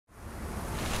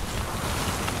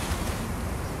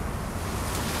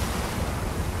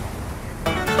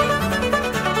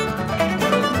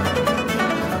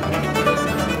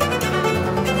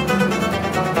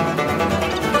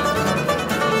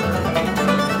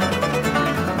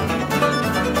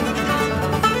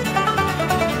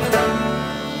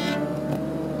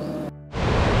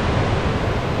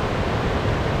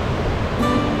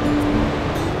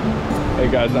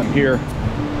guys, I'm here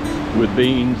with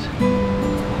Beans,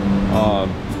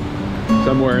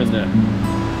 somewhere in the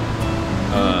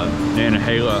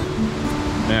Nantahala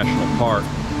National Park.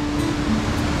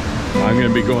 I'm going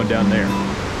to be going down there.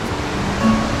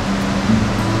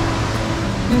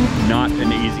 Not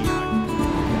an easy hike.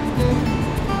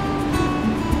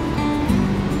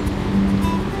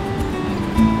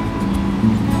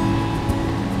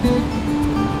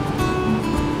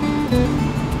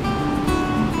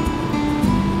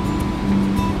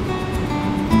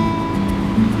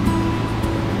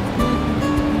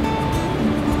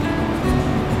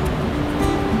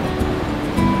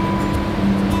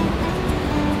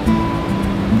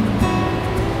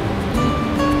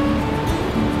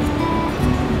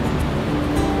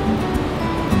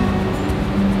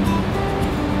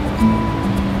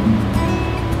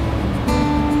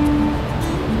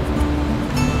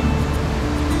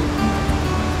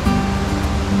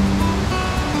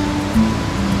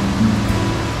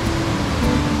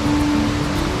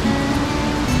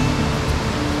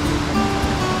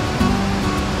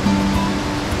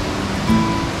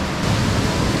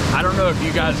 I don't know if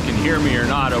you guys can hear me or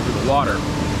not over the water,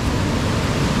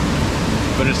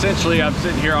 but essentially I'm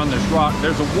sitting here on this rock.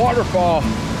 There's a waterfall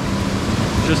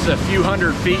just a few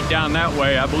hundred feet down that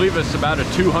way. I believe it's about a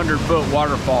 200-foot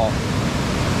waterfall.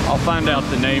 I'll find out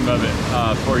the name of it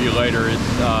for you later. It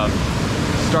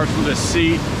starts with a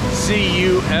C,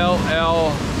 C-U-L-L-A-S-A,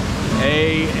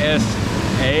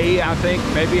 I think,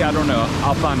 maybe, I don't know.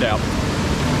 I'll find out.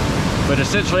 But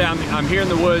essentially I'm here in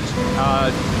the woods,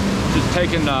 just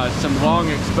taking some long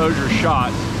exposure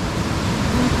shots.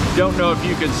 Don't know if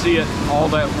you can see it all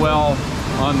that well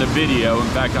on the video. In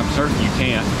fact, I'm certain you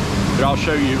can't, but I'll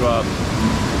show you a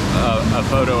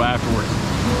photo afterwards.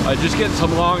 Just getting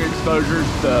some long exposures.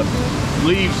 The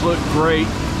leaves look great.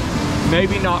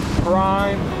 Maybe not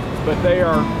prime, but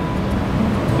they're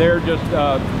just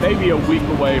maybe a week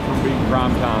away from being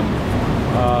prime time.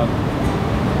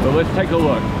 But let's take a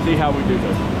look, see how we do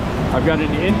this. I've got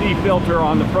an ND filter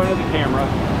on the front of the camera.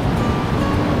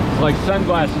 It's like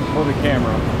sunglasses for the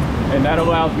camera. And that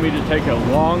allows me to take a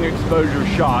long exposure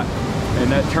shot, and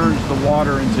that turns the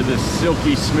water into this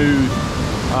silky smooth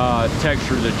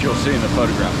texture that you'll see in the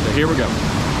photograph. So here we go.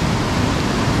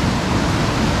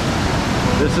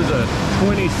 This is a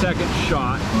 20-second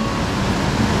shot.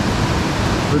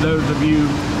 For those of you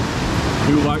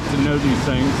who like to know these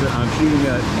things, I'm shooting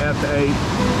at f8,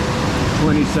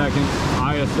 20 seconds,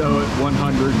 ISO at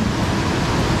 100.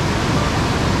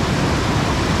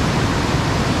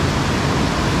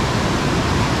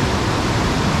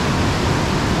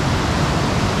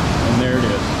 And there it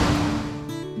is.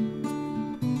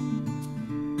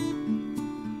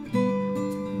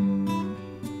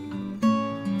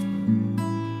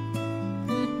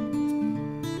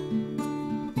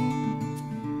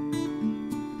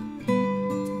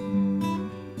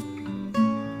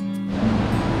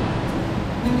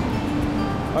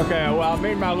 Okay, well, I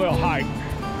made my little hike.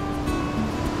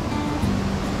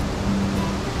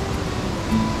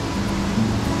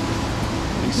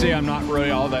 You can see I'm not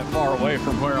really all that far away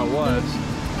from where I was.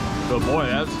 But boy,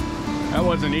 that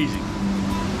wasn't easy.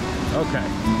 Okay,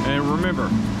 and remember,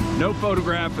 no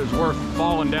photograph is worth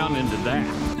falling down into that.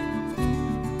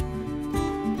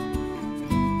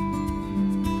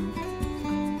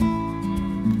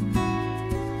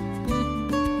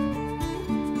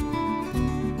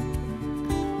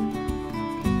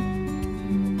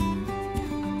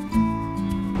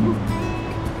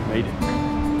 Made it.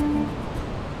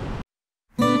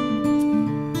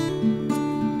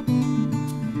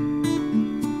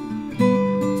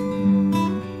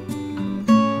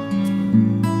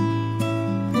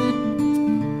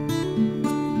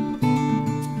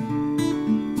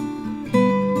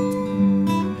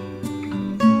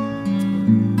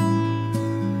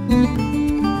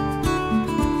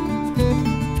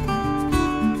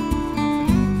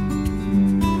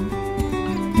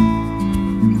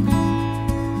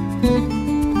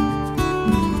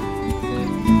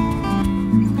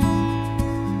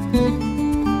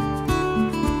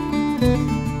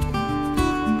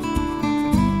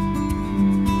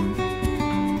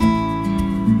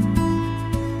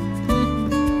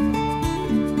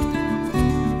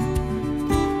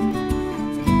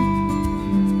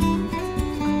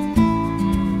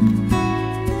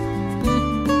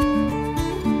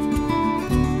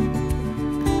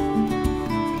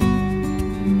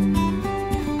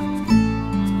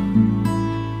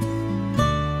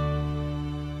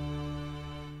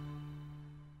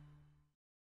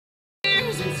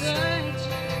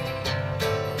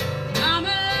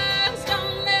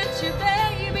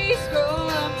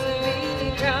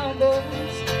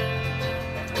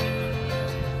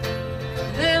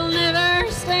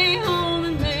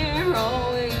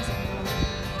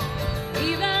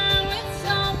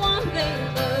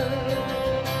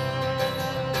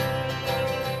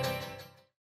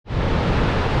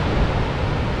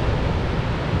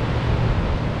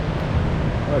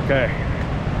 Okay,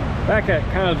 back at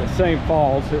kind of the same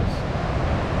falls. It's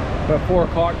about 4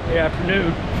 o'clock in the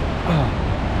afternoon,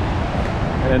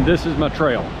 and this is my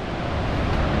trail.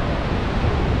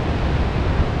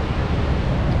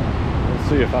 Let's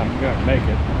see if I can make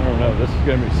it. I don't know, this is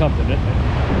gonna be something, isn't it?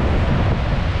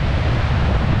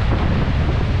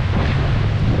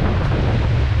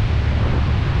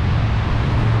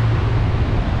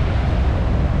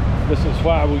 This is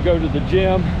why we go to the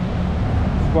gym.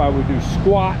 That's why we do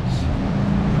squats.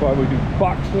 That's why we do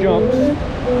box jumps,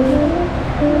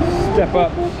 step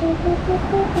ups.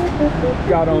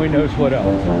 God only knows what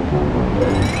else.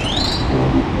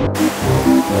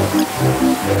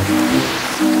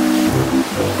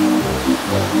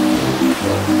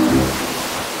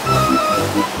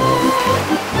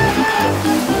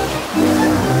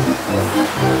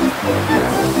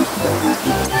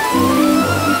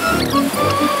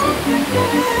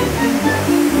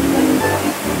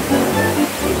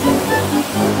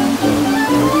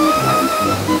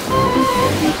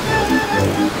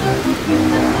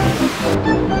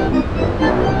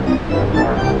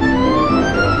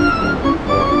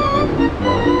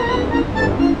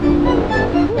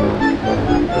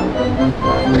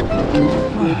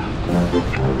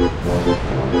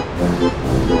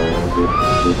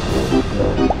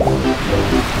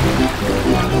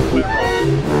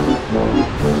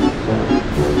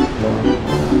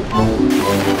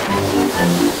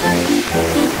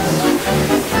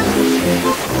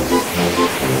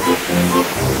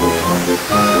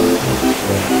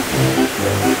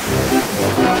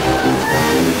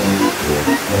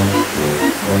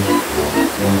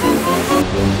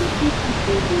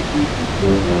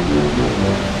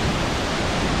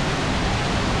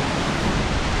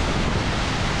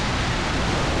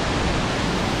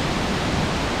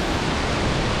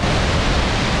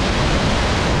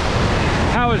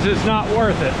 How is this not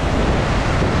worth it?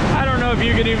 I don't know if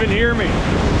you can even hear me.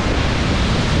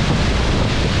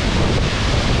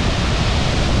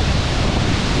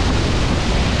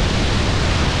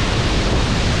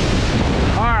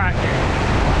 All right,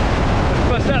 let's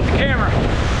bust out the camera.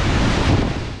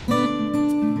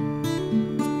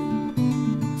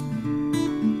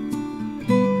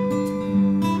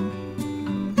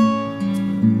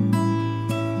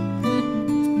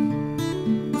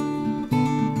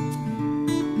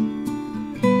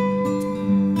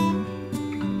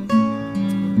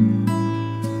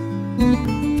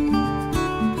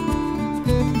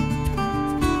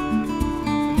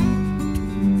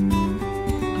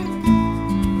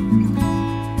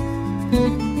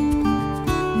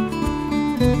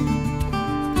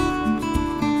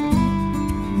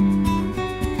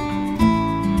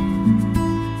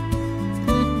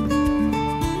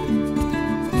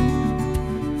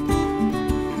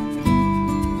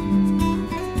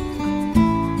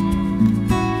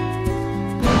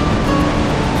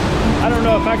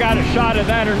 If I got a shot of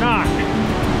that or not.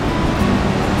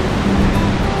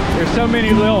 There's so many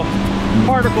little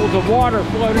particles of water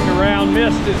floating around.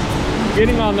 Mist is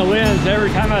getting on the lens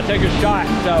every time I take a shot.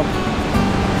 So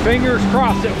fingers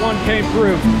crossed that one came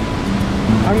through.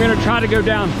 I'm gonna try to go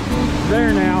down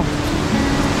there now.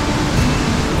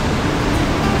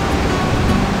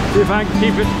 See if I can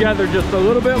keep it together just a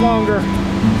little bit longer.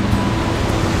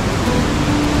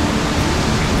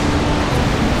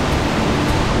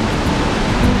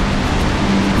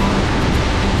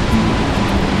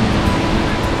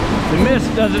 The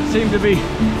mist doesn't seem to be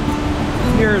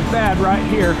near as bad right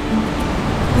here,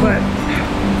 but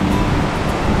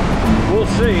we'll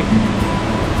see.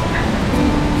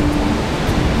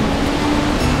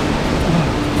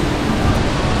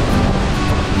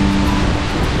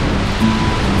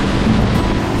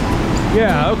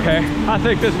 Yeah, okay. I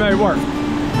think this may work.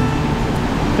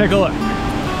 Take a look.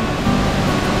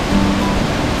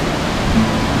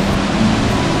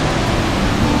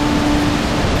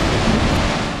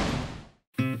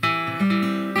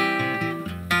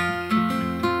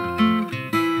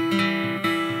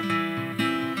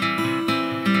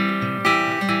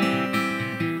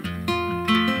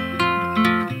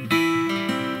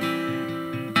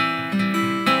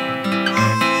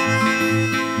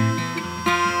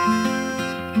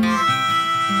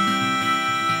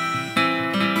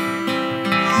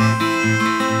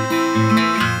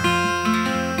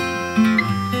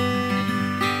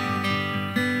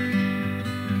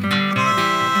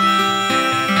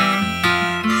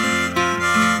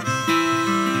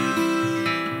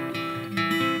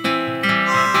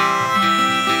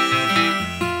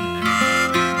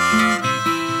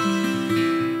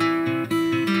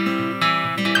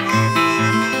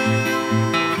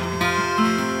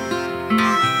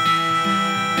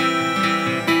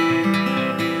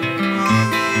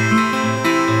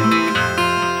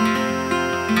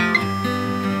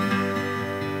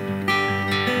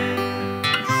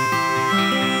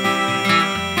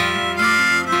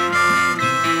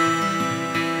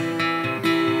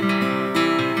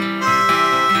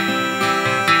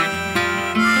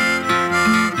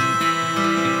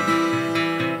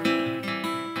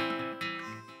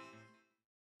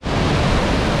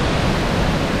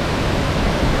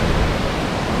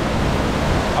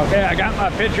 my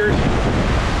pictures.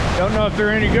 Don't know if they're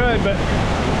any good, but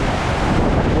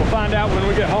we'll find out when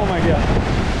we get home, I guess.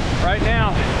 Right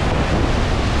now,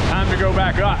 time to go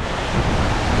back up.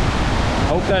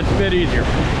 Hope that's a bit easier.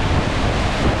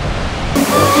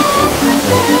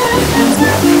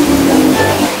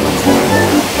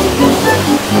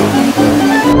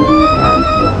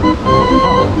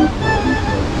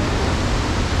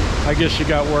 I guess she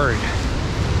got worried.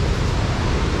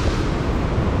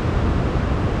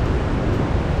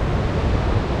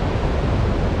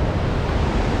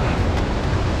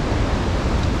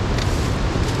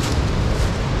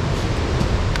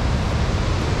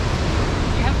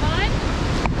 You have fun?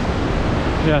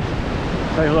 Yes.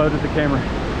 Say hello to the camera.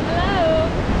 Hello.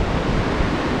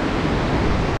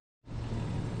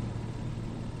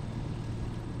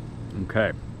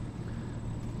 Okay.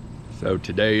 So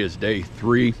today is day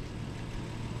 3.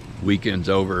 Weekend's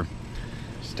over.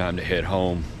 It's time to head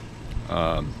home.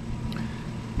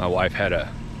 My wife had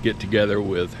a get together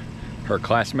with her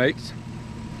classmates.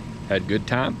 Had a good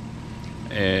time.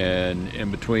 And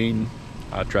in between,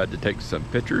 I tried to take some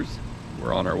pictures.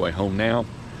 We're on our way home now.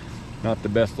 Not the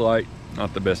best light,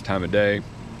 not the best time of day.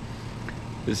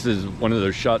 This is one of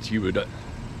those shots you would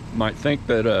might think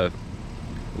that a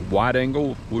wide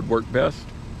angle would work best,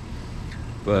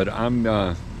 but I'm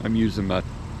using my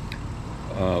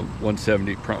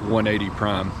 180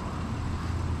 prime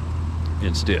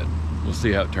instead. We'll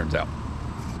see how it turns out.